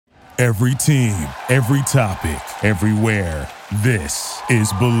Every team, every topic, everywhere. This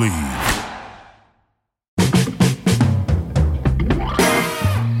is Believe.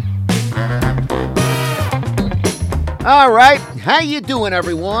 All right, how you doing,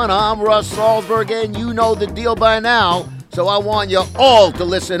 everyone? I'm Russ Salzberg, and you know the deal by now. So I want you all to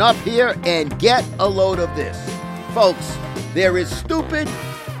listen up here and get a load of this. Folks, there is stupid,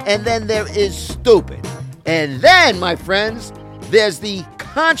 and then there is stupid. And then, my friends, there's the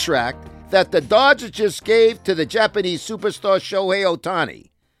contract that the Dodgers just gave to the Japanese superstar Shohei Ohtani.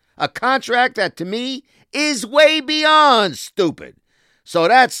 A contract that, to me, is way beyond stupid. So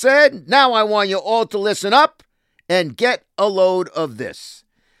that said, now I want you all to listen up and get a load of this.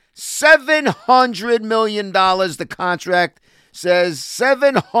 $700 million, the contract says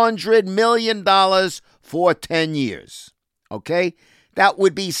 $700 million for 10 years. Okay? That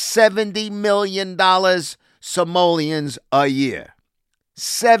would be $70 million simoleons a year.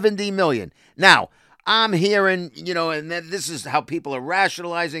 70 million. Now, I'm hearing, and this is how people are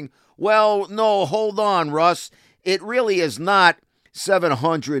rationalizing. Well, no, hold on, Russ. It really is not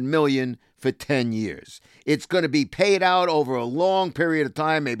 700 million for 10 years. It's going to be paid out over a long period of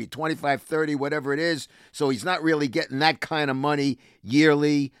time, maybe 25, 30, whatever it is. So he's not really getting that kind of money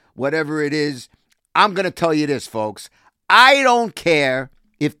yearly, whatever it is. I'm going to tell you this, folks. I don't care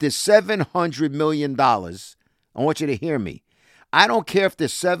if the $700 million, I want you to hear me. I don't care if the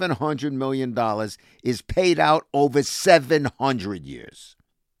 $700 million is paid out over 700 years.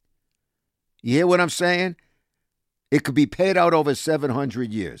 You hear what I'm saying? It could be paid out over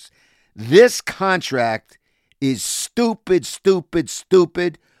 700 years. This contract is stupid, stupid,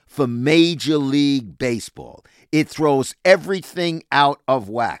 stupid for Major League Baseball. It throws everything out of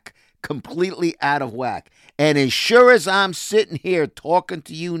whack, completely out of whack. And as sure as I'm sitting here talking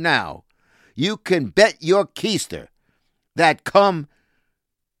to you now, you can bet your keister that come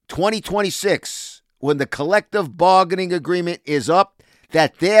 2026, when the collective bargaining agreement is up,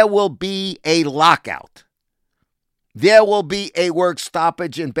 that there will be a lockout. There will be a work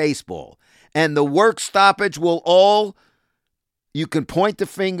stoppage in baseball. And the work stoppage will all, you can point the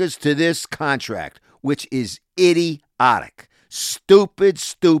fingers to this contract, which is idiotic. Stupid,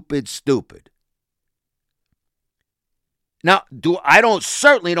 stupid, stupid. Now,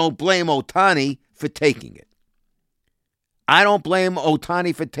 certainly don't blame Ohtani for taking it. I don't blame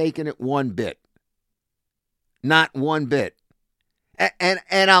Ohtani for taking it one bit. Not one bit. And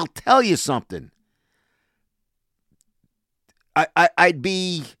I'll tell you something. I'd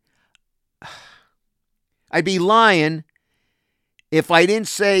be lying if I didn't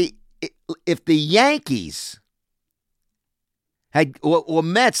say if the Yankees had or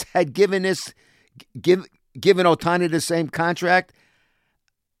Mets had given Ohtani the same contract,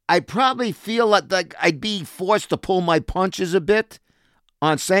 I probably feel like I'd be forced to pull my punches a bit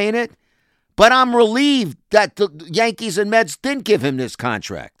on saying it. But I'm relieved that the Yankees and Mets didn't give him this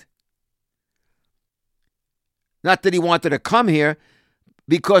contract. Not that he wanted to come here,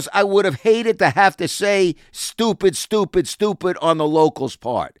 because I would have hated to have to say stupid, stupid, stupid on the locals'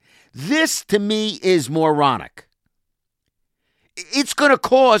 part. This, to me, is moronic. It's going to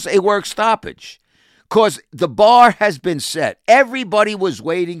cause a work stoppage. Because the bar has been set. Everybody was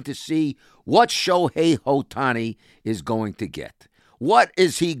waiting to see what Shohei Ohtani is going to get. What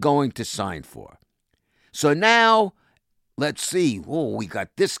is he going to sign for? So now, let's see. Oh, we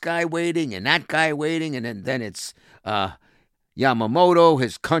got this guy waiting and that guy waiting. And then it's Yamamoto,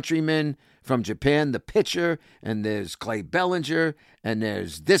 his countryman from Japan, the pitcher. And there's Clay Bellinger. And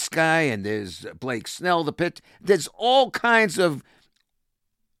there's this guy. And there's Blake Snell, the pitcher. There's all kinds of...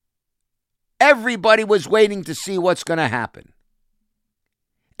 Everybody was waiting to see what's going to happen.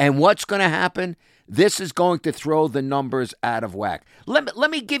 And what's going to happen? This is going to throw the numbers out of whack.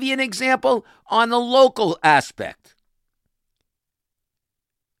 Let me give you an example on the local aspect.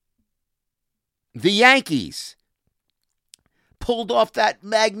 The Yankees pulled off that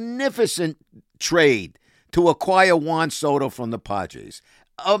magnificent trade to acquire Juan Soto from the Padres.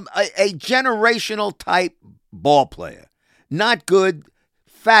 A generational type ball player. Not good,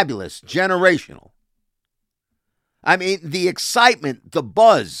 fabulous, generational. I mean, the excitement, the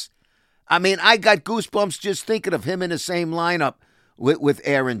buzz. I mean, I got goosebumps just thinking of him in the same lineup with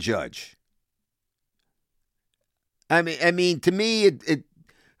Aaron Judge. I mean, to me, it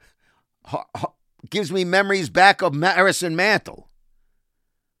gives me memories back of Harrison Mantle.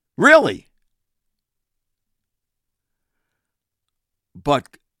 Really.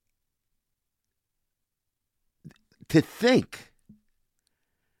 But to think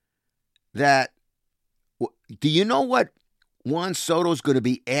that, do you know what Juan Soto's going to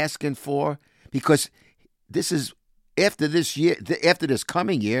be asking for? Because this is after this year, after this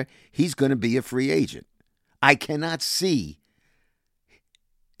coming year, he's going to be a free agent. I cannot see,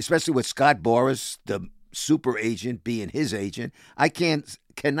 especially with Scott Boras, the super agent, being his agent, I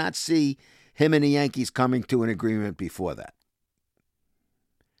cannot see him and the Yankees coming to an agreement before that.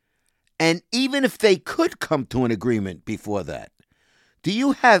 And even if they could come to an agreement before that, do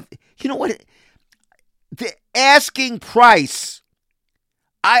you have, you know what, the asking price,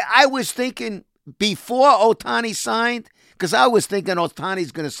 I was thinking before Ohtani signed, because I was thinking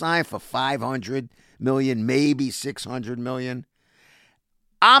Ohtani's going to sign for $500 million, maybe $600 million.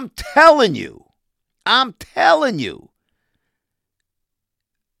 I'm telling you,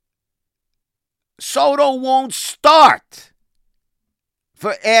 Soto won't start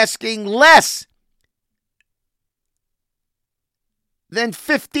for asking less than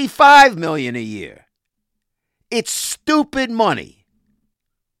 $55 million a year. It's stupid money.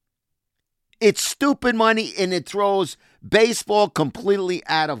 It's stupid money, and it throws baseball completely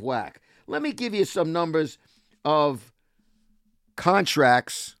out of whack. Let me give you some numbers of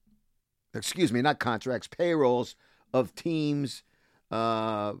contracts. Excuse me, not contracts, payrolls of teams.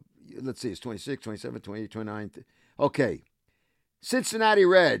 Let's see, it's 26, 27, 28, 29. Okay. Cincinnati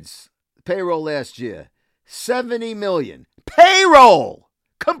Reds, payroll last year, $70 million. Payroll!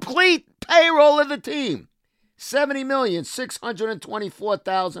 Complete payroll of the team.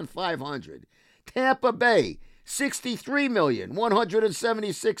 $70,624,500. Tampa Bay,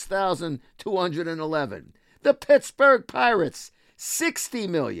 $63,176,211. The Pittsburgh Pirates,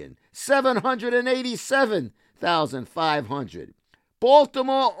 $60,787,500.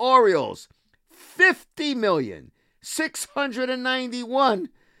 Baltimore Orioles,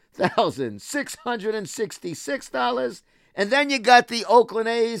 $50,691,666. And then you got the Oakland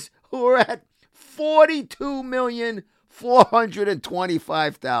A's, who are at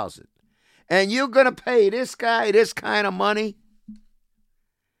 $42,425,000. And you're going to pay this guy this kind of money?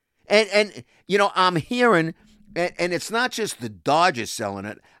 And you know, I'm hearing, and it's not just the Dodgers selling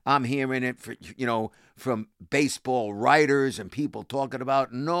it. I'm hearing it, from baseball writers and people talking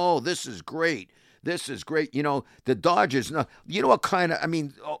about, no, this is great. This is great. The Dodgers, what kind of,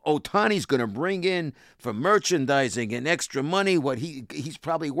 Ohtani's going to bring in for merchandising and extra money, what he's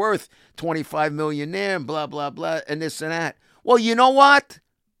probably worth $25 million there and blah, blah, blah, and this and that. Well, you know what?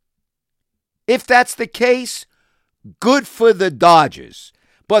 If that's the case, good for the Dodgers.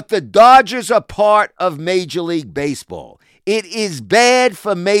 But the Dodgers are part of Major League Baseball. It is bad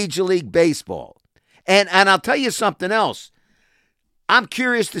for Major League Baseball. And I'll tell you something else. I'm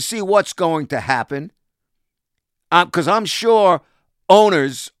curious to see what's going to happen, because I'm sure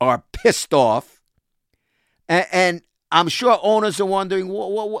owners are pissed off, and I'm sure owners are wondering,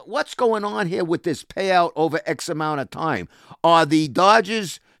 what's going on here with this payout over X amount of time? Are the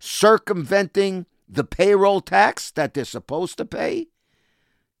Dodgers circumventing the payroll tax that they're supposed to pay?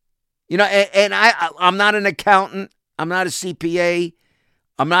 I'm not an accountant. I'm not a CPA.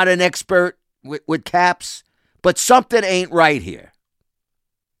 I'm not an expert with caps, but something ain't right here.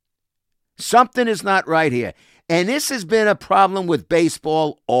 Something is not right here. And this has been a problem with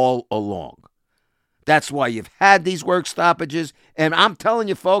baseball all along. That's why you've had these work stoppages. And I'm telling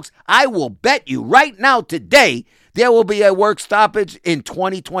you, folks, I will bet you right now today there will be a work stoppage in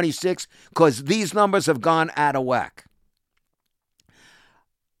 2026 because these numbers have gone out of whack.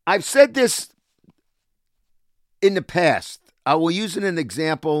 I've said this in the past. I will use it as an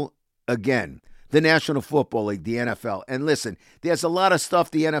example again. The National Football League, the NFL. And listen, there's a lot of stuff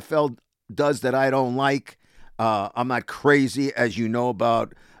the NFL does that I don't like. I'm not crazy, as you know,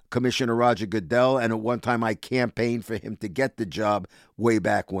 about Commissioner Roger Goodell, and at one time I campaigned for him to get the job way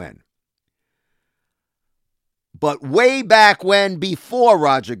back when. But way back when, before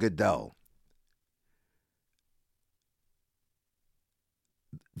Roger Goodell,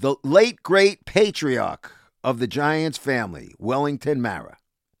 the late, great patriarch of the Giants family, Wellington Mara.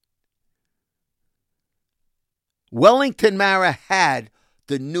 Wellington Mara had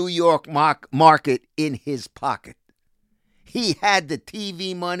the New York market in his pocket. He had the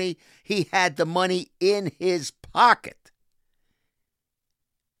TV money. He had the money in his pocket.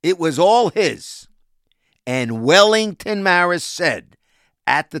 It was all his. And Wellington Mara said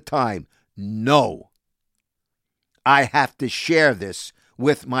at the time, no, I have to share this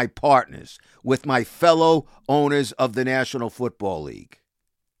with my partners, with my fellow owners of the National Football League.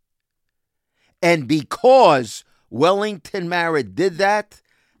 And because Wellington Mara did that,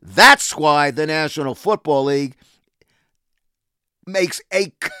 that's why the National Football League makes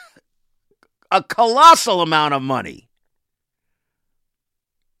a colossal amount of money.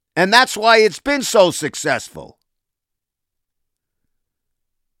 And that's why it's been so successful.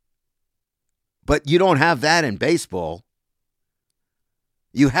 But you don't have that in baseball.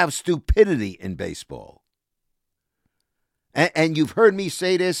 You have stupidity in baseball. And you've heard me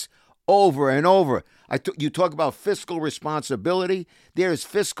say this over and over. You talk about fiscal responsibility. There is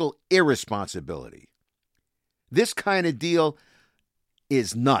fiscal irresponsibility. This kind of deal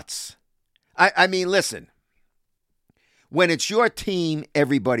is nuts. I mean, listen. When it's your team,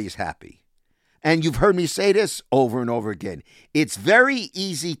 everybody's happy. And you've heard me say this over and over again. It's very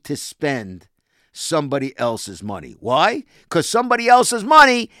easy to spend somebody else's money. Why? Because somebody else's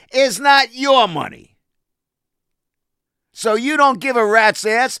money is not your money. So you don't give a rat's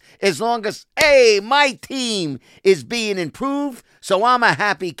ass as long as, hey, my team is being improved, so I'm a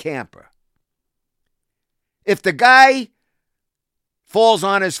happy camper. If the guy falls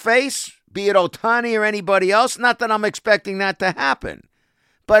on his face, be it Ohtani or anybody else, not that I'm expecting that to happen,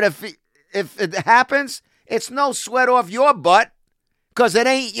 but if it happens, it's no sweat off your butt because it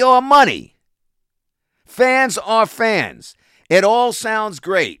ain't your money. Fans are fans. It all sounds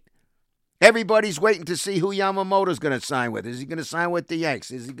great. Everybody's waiting to see who Yamamoto's going to sign with. Is he going to sign with the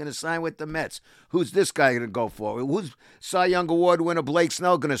Yanks? Is he going to sign with the Mets? Who's this guy going to go for? Who's Cy Young Award winner Blake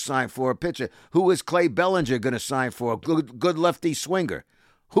Snell going to sign for? A pitcher? Who is Clay Bellinger going to sign for? A good lefty swinger?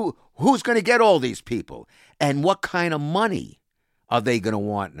 Who's going to get all these people? And what kind of money are they going to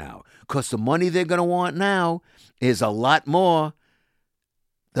want now? Because the money they're going to want now is a lot more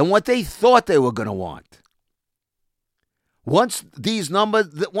than what they thought they were going to want. Once this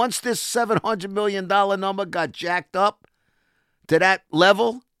 $700 million number got jacked up to that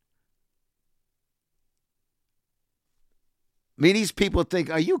level, I mean, these people think,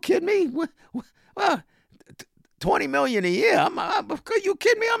 are you kidding me? $20 million a year. Are you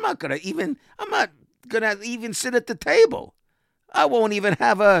kidding me? I'm not gonna even sit at the table. I won't even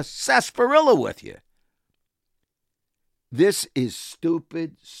have a sarsaparilla with you. This is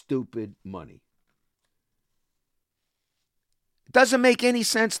stupid, stupid money. Doesn't make any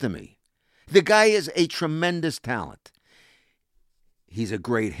sense to me. The guy is a tremendous talent. He's a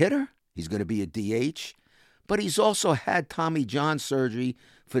great hitter. He's going to be a DH. But he's also had Tommy John surgery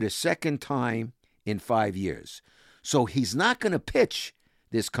for the second time in 5 years. So he's not going to pitch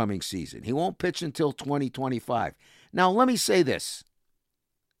this coming season. He won't pitch until 2025. Now, let me say this.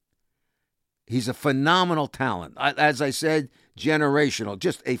 He's a phenomenal talent. As I said, generational.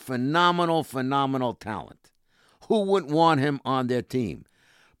 Just a phenomenal, phenomenal talent. Who wouldn't want him on their team?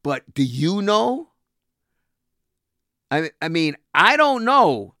 But do you know? I mean, I don't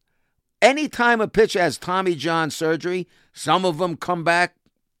know. Anytime a pitcher has Tommy John surgery, some of them come back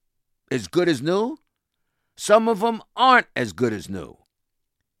as good as new. Some of them aren't as good as new.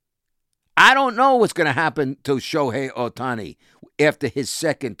 I don't know what's going to happen to Shohei Ohtani after his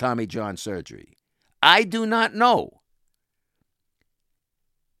second Tommy John surgery. I do not know.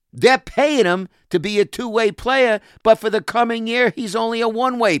 They're paying him to be a two-way player, but for the coming year, he's only a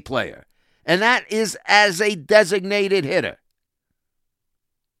one-way player. And that is as a designated hitter.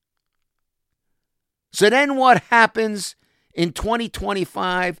 So then what happens in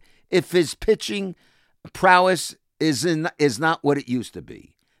 2025 if his pitching prowess is not what it used to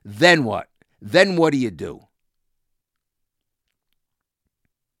be? Then what? Then what do you do?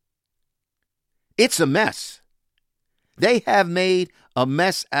 It's a mess. They have made a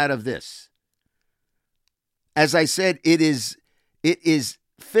mess out of this. As I said, it is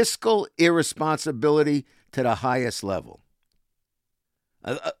fiscal irresponsibility to the highest level.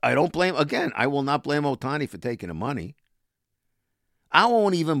 I don't blame, again, I will not blame Ohtani for taking the money. I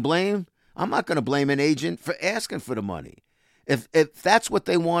won't even I'm not going to blame an agent for asking for the money. If that's what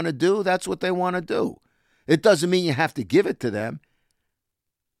they want to do, that's what they want to do. It doesn't mean you have to give it to them.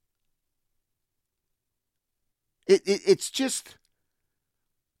 It's just,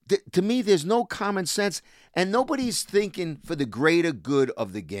 to me, there's no common sense, and nobody's thinking for the greater good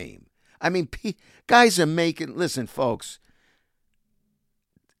of the game. I mean, guys are listen, folks,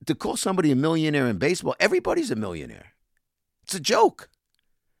 to call somebody a millionaire in baseball, everybody's a millionaire. It's a joke.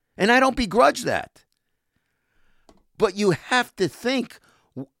 And I don't begrudge that. But you have to think,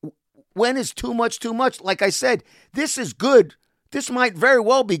 when is too much too much? Like I said, this is good. This might very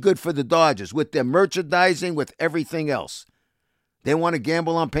well be good for the Dodgers with their merchandising, with everything else. They want to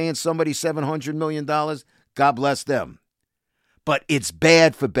gamble on paying somebody $700 million. God bless them. But it's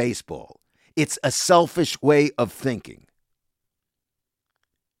bad for baseball. It's a selfish way of thinking.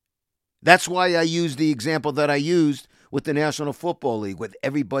 That's why I used the example that I used with the National Football League, with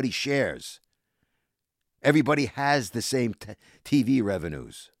everybody shares. Everybody has the same TV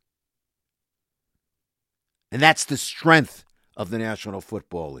revenues. And that's the strength of the National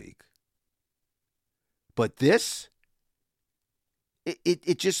Football League. But this,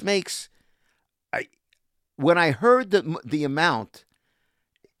 it just makes, when I heard the amount,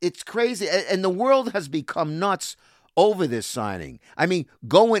 it's crazy. And the world has become nuts over this signing. I mean,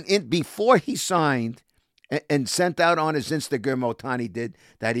 going in before he signed and sent out on his Instagram, Ohtani did,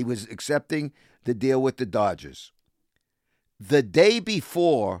 that he was accepting the deal with the Dodgers. The day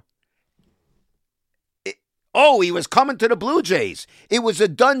before, he was coming to the Blue Jays. It was a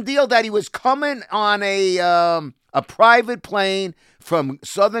done deal that he was coming on a private plane from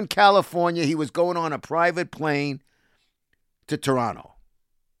Southern California. He was going on a private plane to Toronto.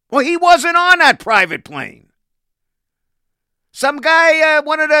 Well, he wasn't on that private plane. Some guy,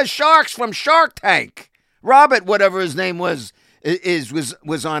 one of the sharks from Shark Tank, Robert, whatever his name was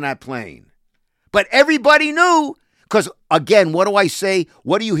on that plane. But everybody knew, because, again, what do I say?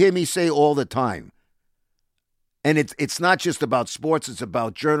 What do you hear me say all the time? And it's not just about sports, it's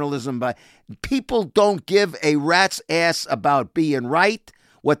about journalism. But people don't give a rat's ass about being right.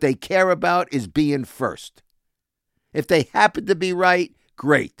 What they care about is being first. If they happen to be right,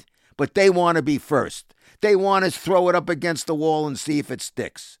 great. But they want to be first. They want to throw it up against the wall and see if it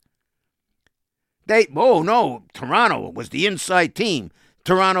sticks. Toronto was the inside team.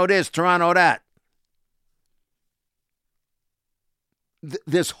 Toronto this, Toronto that.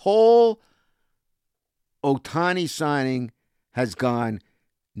 This whole Ohtani signing has gone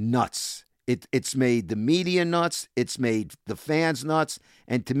nuts. It's made the media nuts. It's made the fans nuts.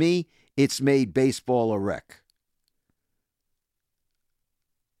 And to me, it's made baseball a wreck.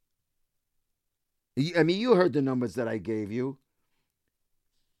 I mean, you heard the numbers that I gave you.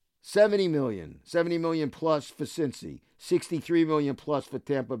 70 million plus for Cincy, 63 million plus for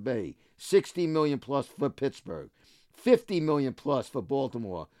Tampa Bay, 60 million plus for Pittsburgh, 50 million plus for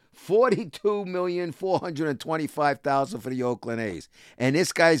Baltimore, 42,425,000 for the Oakland A's. And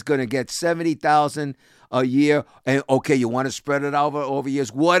this guy's going to get 70,000 a year. And okay, you want to spread it over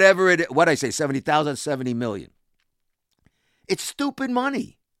years, whatever it is. What I say, 70,000, 70 million. It's stupid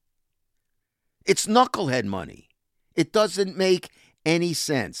money. It's knucklehead money. It doesn't make any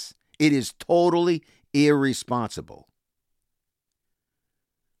sense. It is totally irresponsible.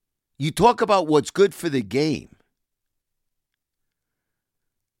 You talk about what's good for the game.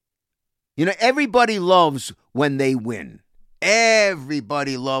 You know, everybody loves when they win.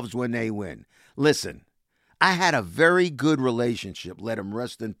 Everybody loves when they win. Listen, I had a very good relationship, let him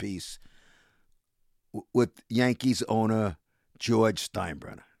rest in peace, with Yankees owner George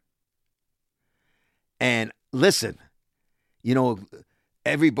Steinbrenner. And listen, you know,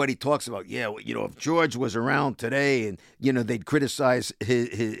 everybody talks about, if George was around today and, they'd criticize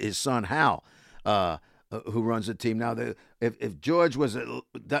his son Hal, who runs the team. Now, if George was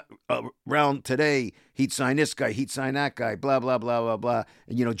around today, he'd sign this guy, he'd sign that guy, blah, blah, blah, blah, blah.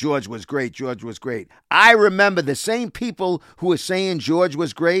 And, George was great. I remember the same people who were saying George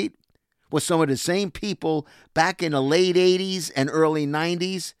was great were some of the same people back in the late 80s and early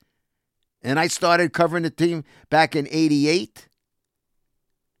 90s. And I started covering the team back in 88.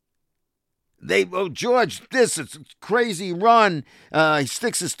 George, this is a crazy run. He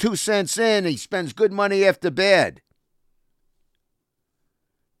sticks his 2 cents in. He spends good money after bad.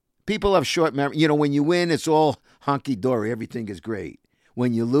 People have short memory. When you win, it's all hunky-dory. Everything is great.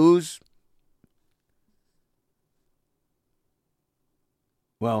 When you lose,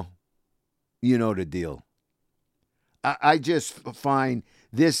 well, you know the deal. I just find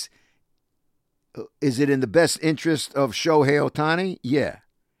this... Is it in the best interest of Shohei Ohtani? Yeah.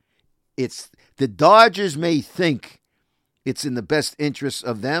 The Dodgers may think it's in the best interest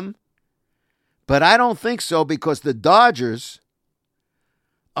of them, but I don't think so, because the Dodgers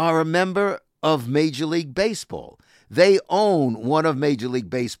are a member of Major League Baseball. They own one of Major League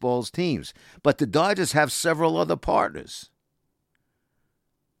Baseball's teams, but the Dodgers have several other partners.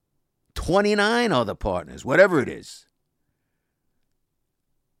 29 other partners, whatever it is.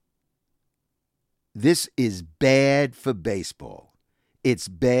 This is bad for baseball. It's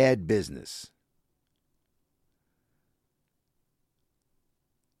bad business.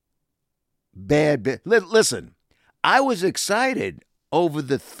 Listen, I was excited over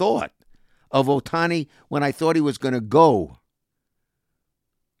the thought of Ohtani when I thought he was going to go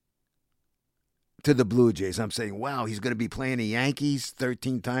to the Blue Jays. I'm saying, wow, he's going to be playing the Yankees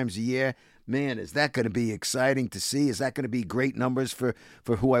 13 times a year. Man, is that going to be exciting to see? Is that going to be great numbers for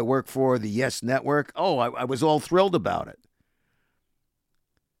who I work for, the Yes Network? Oh, I was all thrilled about it.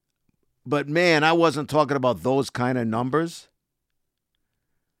 But, man, I wasn't talking about those kind of numbers.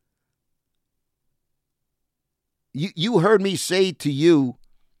 You heard me say to you,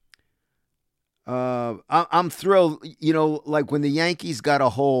 I'm thrilled, like when the Yankees got a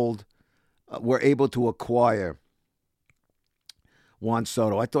hold, were able to acquire Juan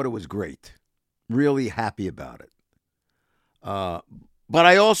Soto. I thought it was great. really happy about it. But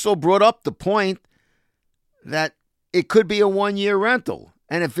I also brought up the point that it could be a one-year rental.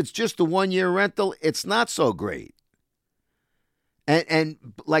 And if it's just a one-year rental, it's not so great. And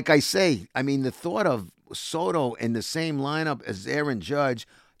like I say, I mean, the thought of Soto in the same lineup as Aaron Judge,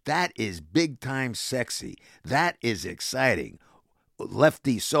 that is big-time sexy. That is exciting.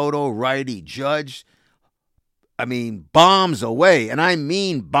 Lefty Soto, righty Judge. I mean, bombs away, and I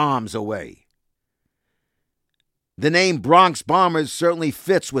mean bombs away. The name Bronx Bombers certainly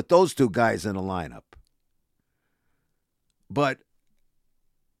fits with those two guys in the lineup. But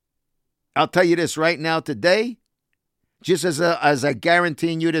I'll tell you this right now today, just as I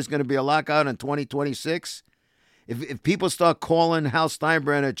guaranteeing you there's going to be a lockout in 2026, if people start calling Hal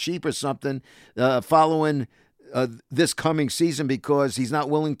Steinbrenner cheap or something following this coming season because he's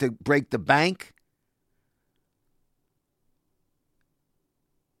not willing to break the bank,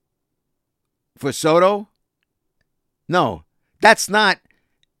 for Soto, no, that's not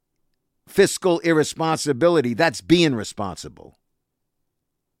fiscal irresponsibility. That's being responsible.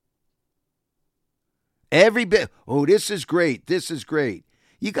 Every bit. Oh, this is great. This is great.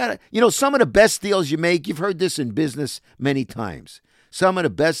 You got to, some of the best deals you make, you've heard this in business many times. Some of the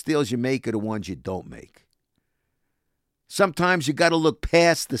best deals you make are the ones you don't make. Sometimes you got to look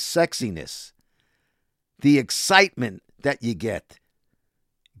past the sexiness, the excitement that you get,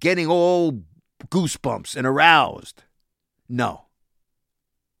 getting all goosebumps and aroused. No.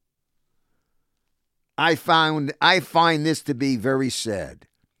 I find this to be very sad.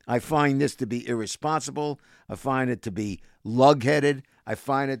 I find this to be irresponsible. I find it to be lug-headed. I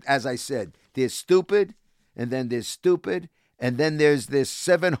find it, as I said, there's stupid, and then there's stupid, and then there's this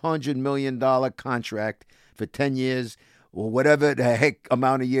 $700 million contract for 10 years, or whatever the heck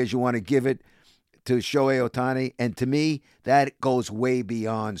amount of years you want to give it to Shohei Ohtani. And to me, that goes way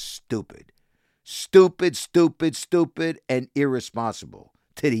beyond stupid. Stupid, stupid, stupid, and irresponsible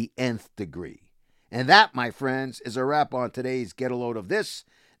to the nth degree. And that, my friends, is a wrap on today's Get a Load of This.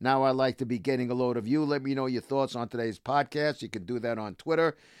 Now I'd like to be getting a load of you. Let me know your thoughts on today's podcast. You can do that on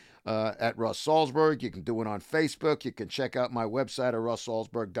Twitter at Russ Salzberg. You can do it on Facebook. You can check out my website at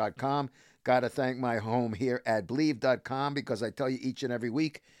russsalzberg.com. Got to thank my home here at Believe.com because I tell you each and every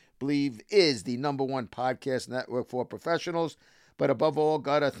week, Believe is the #1 podcast network for professionals. But above all,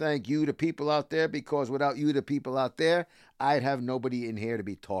 got to thank you, the people out there, because without you, the people out there, I'd have nobody in here to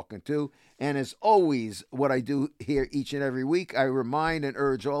be talking to. And as always, what I do here each and every week, I remind and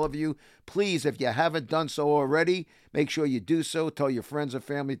urge all of you, please, if you haven't done so already, make sure you do so. Tell your friends and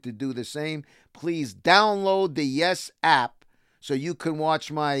family to do the same. Please download the Yes app so you can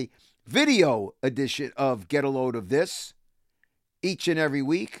watch my video edition of Get a Load of This each and every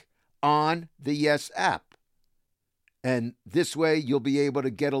week on the Yes app. And this way, you'll be able to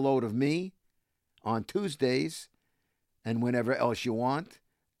get a load of me on Tuesdays and whenever else you want,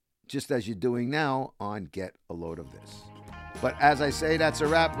 just as you're doing now on Get a Load of This. But as I say, that's a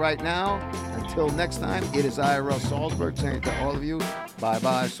wrap right now. Until next time, it is I, Russ Salzberg, saying to all of you,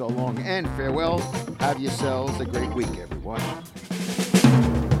 bye-bye, so long, and farewell. Have yourselves a great week, everyone.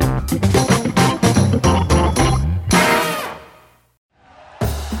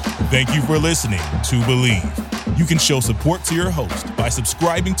 Thank you for listening to Believe. You can show support to your host by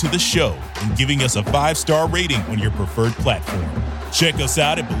subscribing to the show and giving us a 5-star rating on your preferred platform. Check us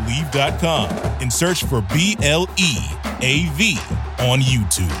out at Believe.com and search for BLEAV on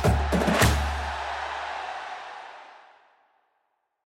YouTube.